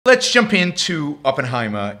let's jump into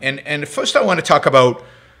Oppenheimer. And first I want to talk about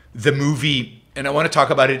the movie, and I want to talk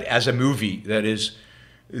about it as a movie. That is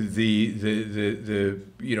the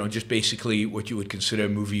you know, just basically what you would consider a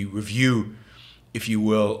movie review, if you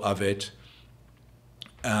will, of it.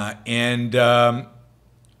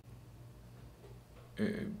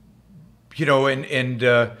 You know, and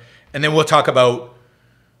then we'll talk about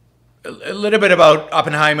a little bit about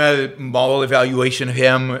Oppenheimer, moral evaluation of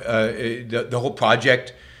him, the whole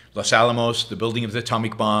project, Los Alamos, the building of the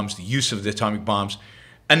atomic bombs, the use of the atomic bombs,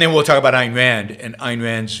 and then we'll talk about Ayn Rand and Ayn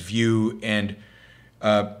Rand's view and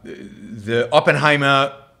the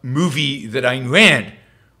Oppenheimer movie that Ayn Rand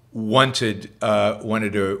wanted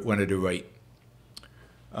to write.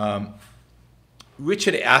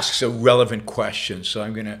 Richard asks a relevant question, so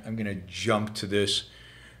I'm gonna jump to this.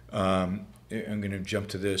 And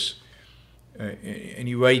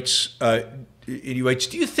he writes,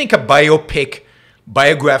 do you think a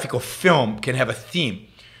biographical film can have a theme?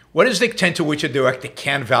 What is the extent to which a director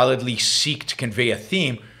can validly seek to convey a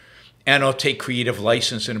theme and or take creative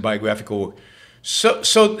license in a biographical work? So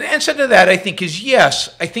the answer to that, I think, is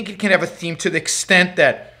yes. I think it can have a theme to the extent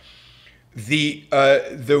that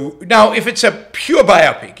now, if it's a pure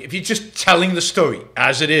biopic, if you're just telling the story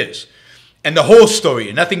as it is, and the whole story,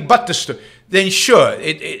 and nothing but the story, then sure,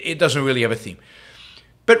 it doesn't really have a theme.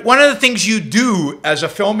 But one of the things you do as a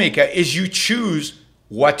filmmaker is you choose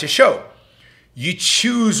what to show. You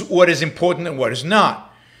choose what is important and what is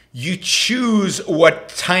not. You choose what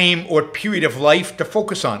time or period of life to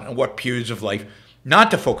focus on and what periods of life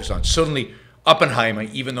not to focus on. Certainly Oppenheimer,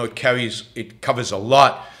 even though it covers a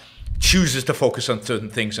lot, chooses to focus on certain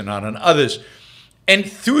things and not on others. And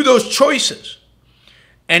through those choices,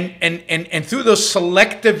 and through those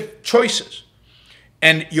selective choices,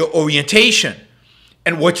 and your orientation,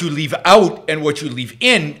 and what you leave out and what you leave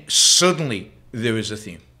in, certainly there is a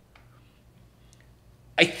theme.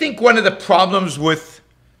 I think one of the problems with,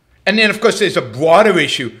 and then of course there's a broader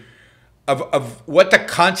issue of what the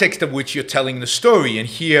context of which you're telling the story. And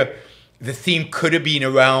here the theme could have been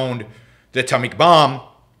around the atomic bomb,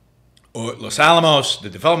 or Los Alamos, the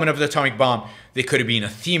development of the atomic bomb. There could have been a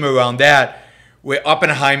theme around that, where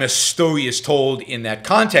Oppenheimer's story is told in that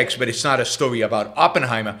context, but it's not a story about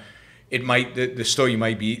Oppenheimer. It might, the story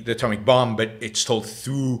might be the atomic bomb, but it's told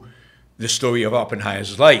through the story of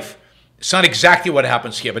Oppenheimer's life. It's not exactly what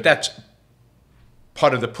happens here, but that's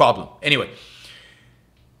part of the problem. Anyway,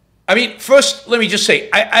 I mean, first, let me just say,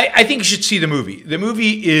 I think you should see the movie. The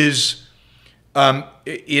movie is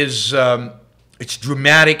it's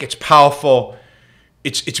dramatic, it's powerful,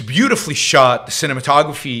 it's beautifully shot. The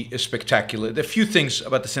cinematography is spectacular. There are a few things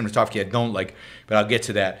about the cinematography I don't like, but I'll get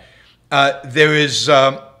to that.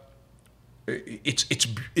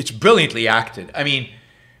 It's brilliantly acted. I mean,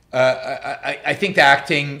 I think the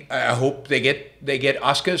acting, I hope they get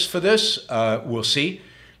Oscars for this. We'll see.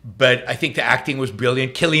 But I think the acting was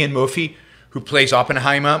brilliant. Cillian Murphy, who plays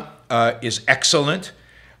Oppenheimer, is excellent.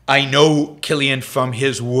 I know Cillian from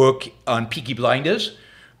his work on Peaky Blinders.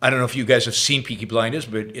 I don't know if you guys have seen Peaky Blinders,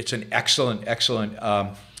 but it's an excellent, excellent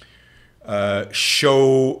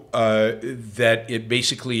show that it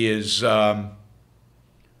basically is...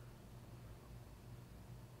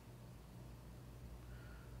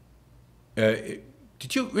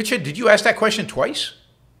 Richard, did you ask that question twice?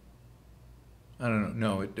 I don't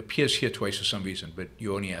know. No, it appears here twice for some reason, but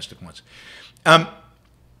you only asked it once.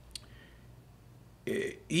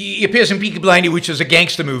 He appears in Peaky Blinders, which is a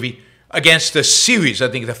gangster movie, against a series, I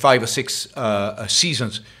think the 5 or 6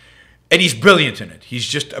 seasons. And he's brilliant in it. He's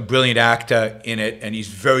just a brilliant actor in it, and he's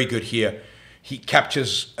very good here. He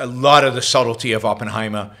captures a lot of the subtlety of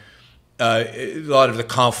Oppenheimer, a lot of the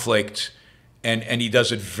conflict, and he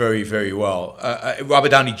does it very, very well. Robert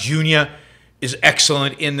Downey Jr. is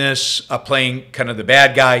excellent in this, playing kind of the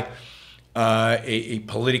bad guy, a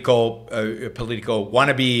political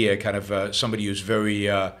wannabe, kind of somebody who's very,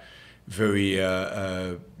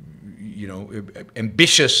 you know,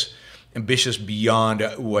 ambitious beyond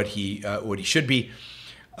what he should be.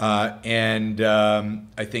 And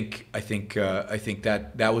I think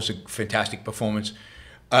that was a fantastic performance.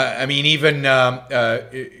 I mean, even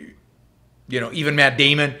you know, even Matt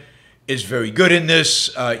Damon is very good in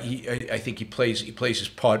this. I think he plays his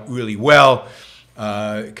part really well.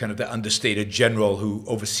 Kind of the understated general who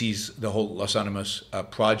oversees the whole Los Alamos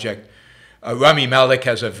project. Rami Malek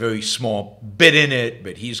has a very small bit in it,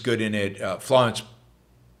 but he's good in it. Florence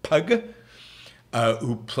Pugh,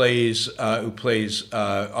 who plays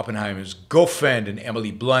Oppenheimer's girlfriend, and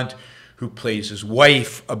Emily Blunt, who plays his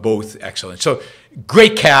wife, are both excellent. So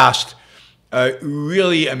great cast,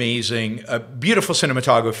 really amazing, beautiful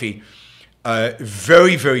cinematography.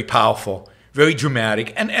 Very, very powerful, very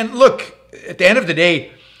dramatic. And look, at the end of the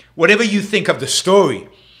day, whatever you think of the story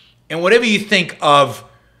and whatever you think of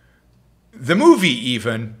the movie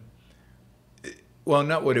even, well,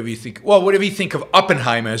 not whatever you think, well, whatever you think of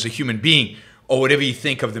Oppenheimer as a human being or whatever you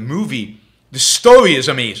think of the movie, the story is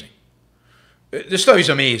amazing. The story is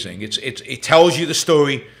amazing. It tells you the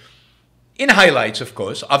story in highlights, of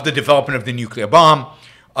course, of the development of the nuclear bomb,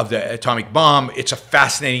 of the atomic bomb. It's a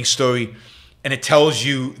fascinating story, and it tells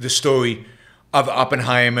you the story of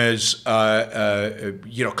Oppenheimer's,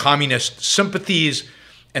 communist sympathies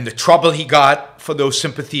and the trouble he got for those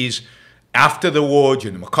sympathies after the war,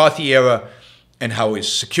 during the McCarthy era, and how his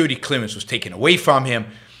security clearance was taken away from him.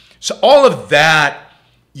 So all of that,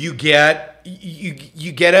 you get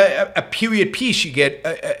a period piece. You get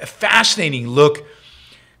a fascinating look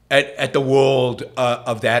at the world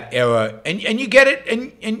of that era, and you get it,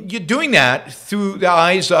 and you're doing that through the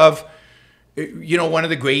eyes of one of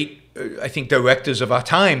the great, I think, directors of our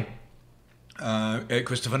time,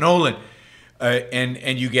 Christopher Nolan,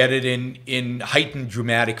 and you get it in heightened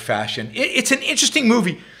dramatic fashion. It's an interesting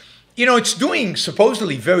movie. It's doing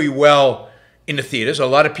supposedly very well in the theaters. A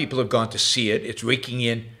lot of people have gone to see it. It's raking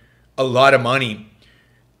in a lot of money,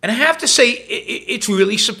 and I have to say it's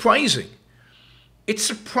really surprising. It's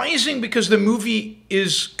surprising because the movie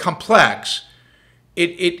is complex.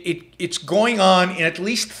 It's going on in at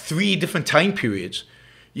least 3 different time periods.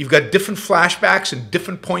 You've got different flashbacks and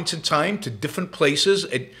different points in time to different places.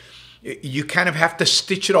 You kind of have to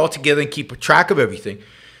stitch it all together and keep track of everything.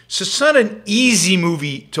 So it's not an easy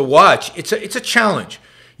movie to watch. It's a challenge.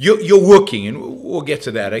 You're working, and we'll get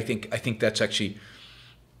to that. I think that's actually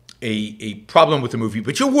a problem with the movie.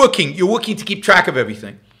 But you're working to keep track of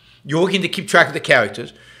everything. You're working to keep track of the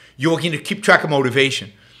characters. You're working to keep track of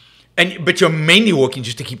motivation. But you're mainly working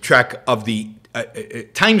just to keep track of the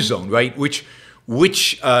time zone, right? Which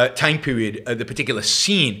time period the particular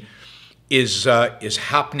scene is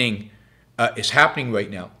happening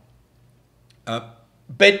right now.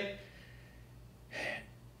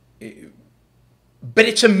 But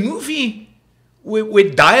it's a movie where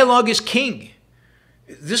dialogue is king.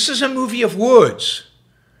 This is a movie of words.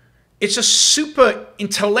 It's a super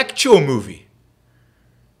intellectual movie.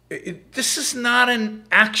 This is not an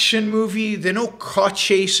action movie. There are no car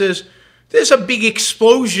chases. There's a big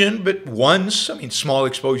explosion, but small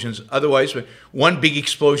explosions otherwise, but one big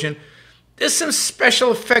explosion. There's some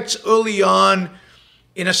special effects early on,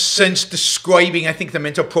 in a sense, describing, I think, the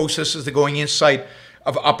mental processes that are going inside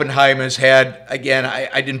of Oppenheimer's head. Again,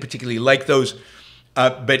 I didn't particularly like those,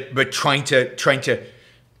 but trying to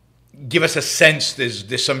give us a sense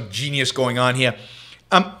there's some genius going on here.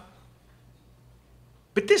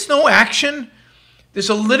 But there's no action. There's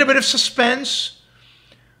a little bit of suspense,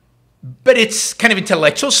 but it's kind of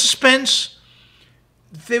intellectual suspense.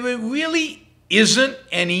 There really isn't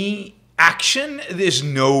any action. There's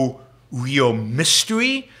no real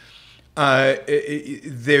mystery. This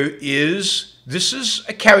is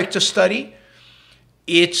a character study.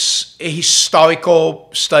 It's a historical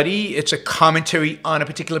study. It's a commentary on a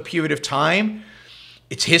particular period of time.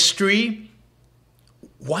 It's history.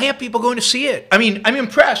 Why are people going to see it? I mean, I'm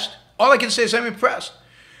impressed. All I can say is I'm impressed.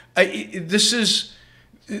 I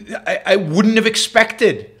wouldn't have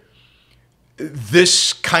expected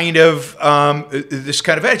this kind of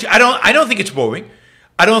energy. I don't think it's boring.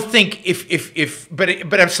 I don't think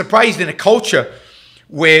but I'm surprised in a culture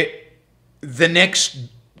where the next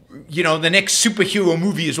superhero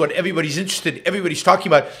movie is what everybody's interested, everybody's talking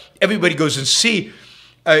about, everybody goes and see,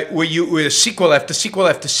 where sequel after sequel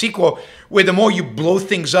after sequel, where the more you blow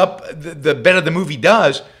things up, the better the movie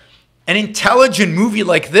does. An intelligent movie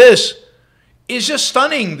like this is just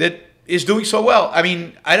stunning that is doing so well. I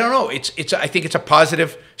mean, I don't know. I think it's a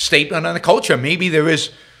positive statement on the culture. Maybe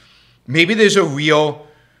there's a real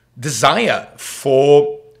desire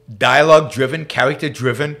for dialogue-driven,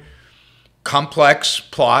 character-driven, complex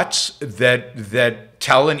plots that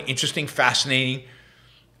tell an interesting, fascinating,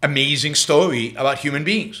 amazing story about human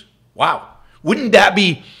beings. Wow. Wouldn't that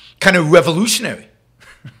be kind of revolutionary?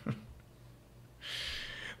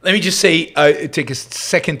 Let me just say, take a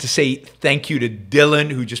second to say thank you to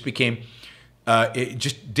Dylan, who just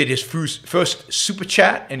did his first super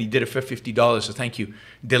chat, and he did it for $50. So thank you,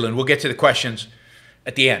 Dylan. We'll get to the questions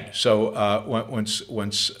at the end. So once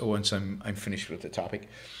I'm finished with the topic,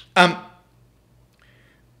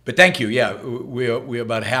 but thank you. Yeah, we're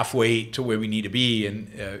about halfway to where we need to be,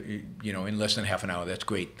 and in less than half an hour. That's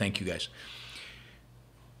great. Thank you, guys.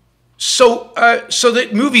 So the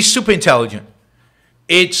movie's super intelligent.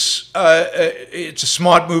 It's a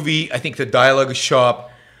smart movie. I think the dialogue is sharp.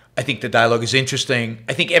 I think the dialogue is interesting.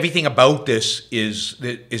 I think everything about this is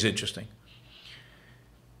interesting.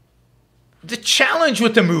 The challenge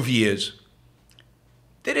with the movie is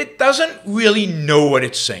that it doesn't really know what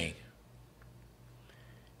it's saying.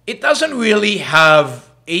 It doesn't really have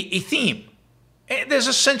a theme. There's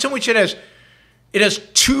a sense in which it has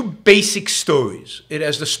two basic stories. It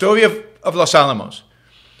has the story of Los Alamos,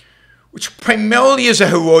 which primarily is a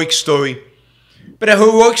heroic story, but a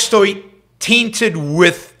heroic story tainted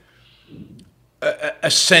with a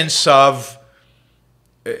sense of,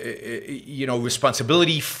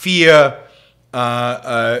 responsibility, fear,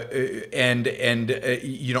 and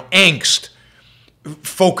angst,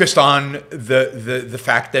 focused on the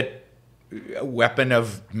fact that a weapon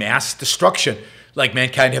of mass destruction, like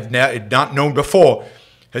mankind have not known before,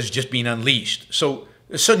 has just been unleashed. So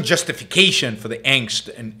there's certain justification for the angst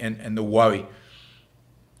and the worry.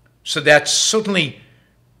 So that's certainly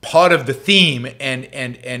part of the theme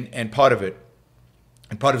and part of it,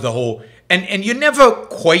 and part of the whole. And you're never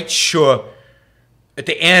quite sure at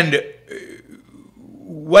the end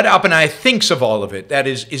what Oppenheimer thinks of all of it. That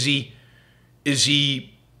is he,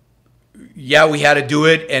 yeah, we had to do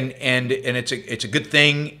it, and it's a good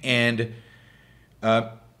thing, and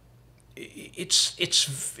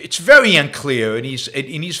it's very unclear, and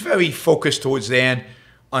he's very focused towards the end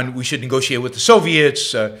on we should negotiate with the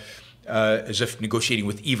Soviets, as if negotiating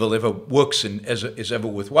with evil ever works and as ever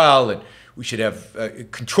worthwhile, and we should have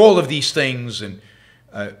control of these things, and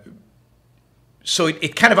so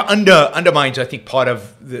it kind of undermines, I think, part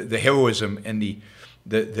of the heroism and the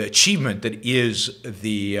achievement that is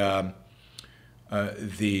the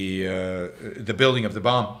building of the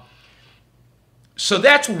bomb. So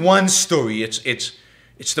that's one story. It's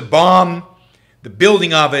the bomb, the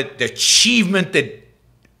building of it, the achievement that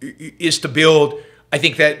is to build. I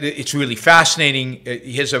think that it's really fascinating.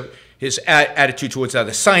 His attitude towards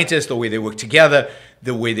other scientists, the way they work together,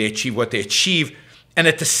 the way they achieve what they achieve, and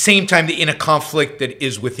at the same time the inner conflict that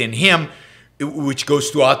is within him, which goes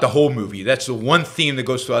throughout the whole movie. That's the one theme that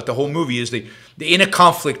goes throughout the whole movie, is the inner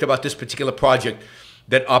conflict about this particular project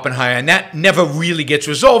that Oppenheimer, and that never really gets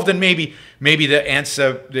resolved. And maybe the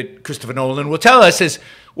answer that Christopher Nolan will tell us is,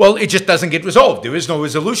 well, it just doesn't get resolved. There is no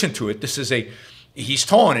resolution to it. This is he's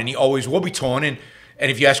torn, and he always will be torn. And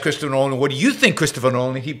if you ask Christopher Nolan, what do you think, Christopher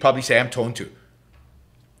Nolan? He'd probably say, I'm torn too.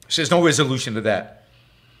 So there's no resolution to that.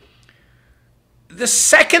 The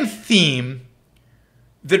second theme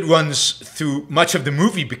that runs through much of the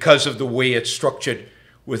movie, because of the way it's structured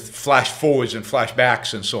with flash forwards and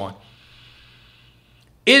flashbacks and so on,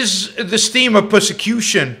 is this theme of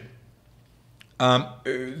persecution,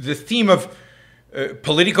 the theme of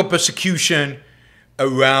political persecution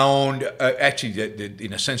around, actually,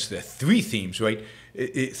 in a sense, there are three themes, right?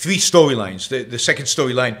 Three storylines. The second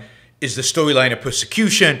storyline is the storyline of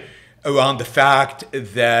persecution around the fact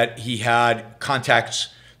that he had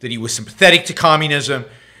contacts, that he was sympathetic to communism.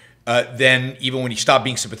 Then, even when he stopped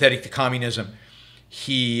being sympathetic to communism,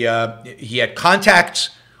 he had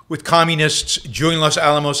contacts with communists during Los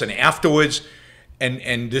Alamos and afterwards,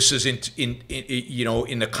 and this is in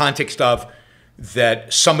the context of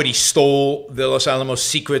that somebody stole the Los Alamos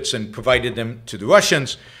secrets and provided them to the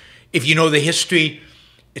Russians. If you know the history,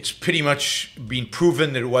 it's pretty much been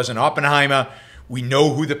proven that it wasn't Oppenheimer. We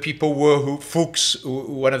know who the people were, who Fuchs,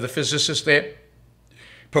 one of the physicists there,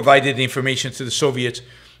 provided the information to the Soviets,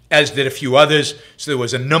 as did a few others. So there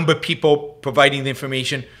was a number of people providing the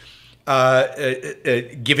information,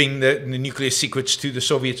 giving the nuclear secrets to the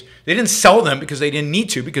Soviets. They didn't sell them because they didn't need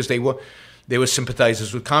to, because they were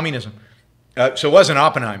sympathizers with communism. So it wasn't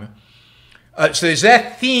Oppenheimer. So there's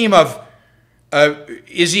that theme of,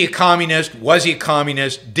 is he a communist? Was he a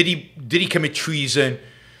communist? Did he commit treason?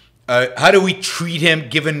 How do we treat him,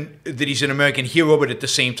 given that he's an American hero, but at the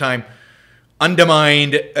same time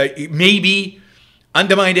undermined it,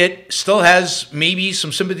 still has maybe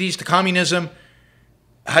some sympathies to communism?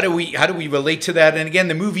 How do we relate to that? And again,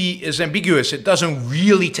 the movie is ambiguous. It doesn't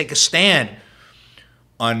really take a stand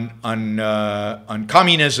on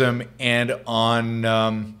communism and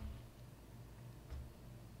on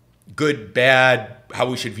good, bad, how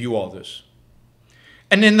we should view all this.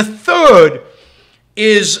 And then the third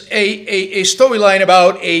is a storyline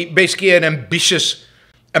about basically an ambitious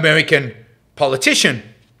American politician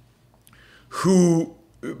who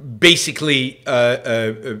basically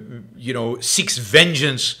seeks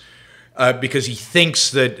vengeance because he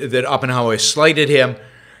thinks that Oppenheimer has slighted him,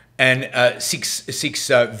 and seeks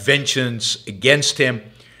vengeance against him.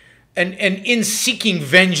 And in seeking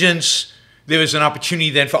vengeance, there is an opportunity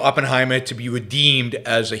then for Oppenheimer to be redeemed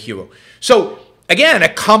as a hero. So again, a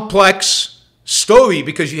complex story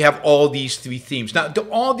because you have all these three themes. Now, do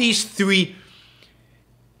all these three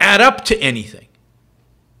add up to anything?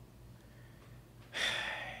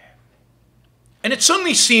 And it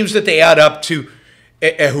certainly seems that they add up to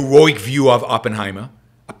a heroic view of Oppenheimer,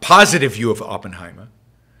 a positive view of Oppenheimer,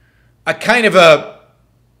 a kind of a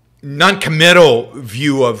non-committal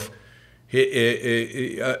view of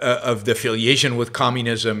the affiliation with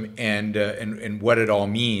communism and what it all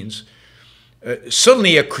means.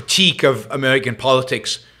 Certainly a critique of American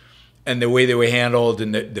politics and the way they were handled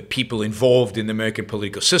and the people involved in the American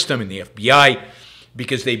political system and the FBI,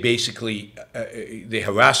 because they basically, the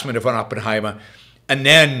harassment of Oppenheimer, and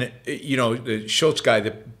then, the Schultz guy,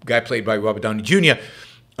 the guy played by Robert Downey Jr.,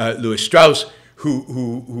 Louis Strauss,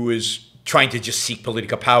 who is trying to just seek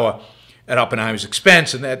political power at Oppenheimer's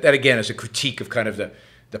expense, and that again is a critique of kind of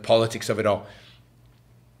the politics of it all.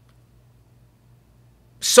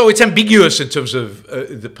 So it's ambiguous in terms of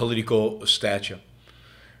the political stature.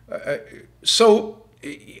 So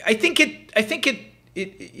I think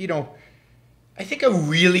a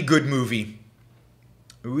really good movie,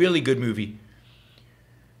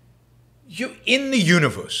 you're in the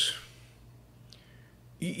universe.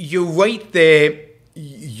 You're right there.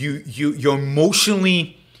 You're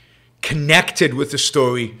emotionally connected with the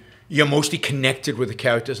story. You're mostly connected with the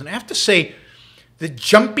characters. And I have to say, the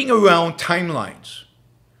jumping around timelines,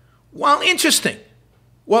 while interesting,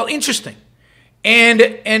 and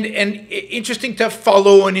interesting to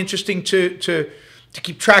follow and interesting to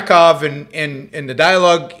keep track of, and the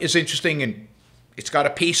dialogue is interesting and it's got a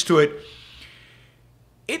pace to it,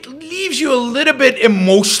 it leaves you a little bit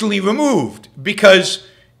emotionally removed, because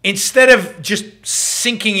instead of just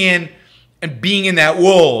sinking in and being in that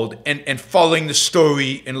world and following the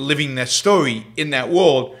story and living that story in that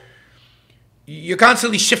world, you're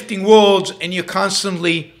constantly shifting worlds and you're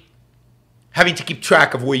constantly having to keep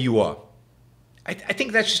track of where you are. I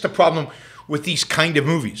think that's just a problem with these kind of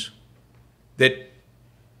movies that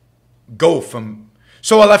go from...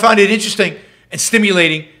 So while I found it interesting and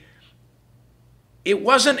stimulating, it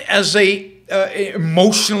wasn't as a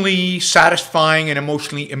emotionally satisfying and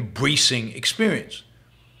emotionally embracing experience.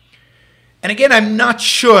 And again, I'm not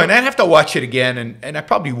sure, and I'd have to watch it again, and I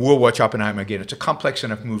probably will watch Oppenheimer again. It's a complex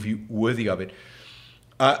enough movie worthy of it.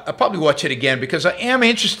 I'll probably watch it again because I am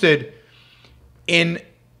interested in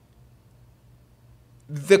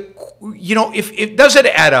if does it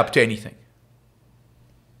add up to anything?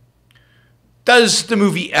 Does the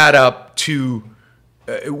movie add up to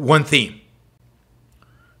one theme?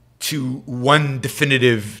 To one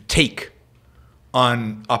definitive take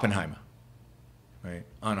on Oppenheimer, right?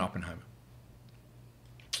 On Oppenheimer.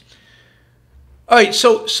 All right,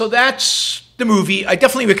 so that's the movie. I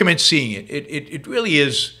definitely recommend seeing it. It really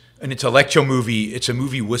is an intellectual movie. It's a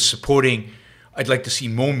movie worth supporting. I'd like to see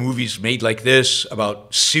more movies made like this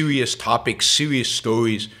about serious topics, serious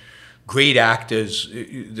stories, great actors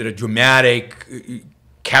that are dramatic,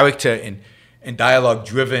 character and dialogue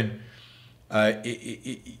driven.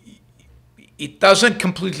 It doesn't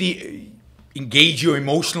completely engage you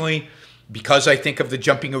emotionally because I think of the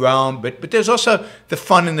jumping around, but there's also the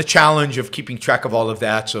fun and the challenge of keeping track of all of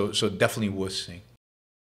that, so definitely worth seeing.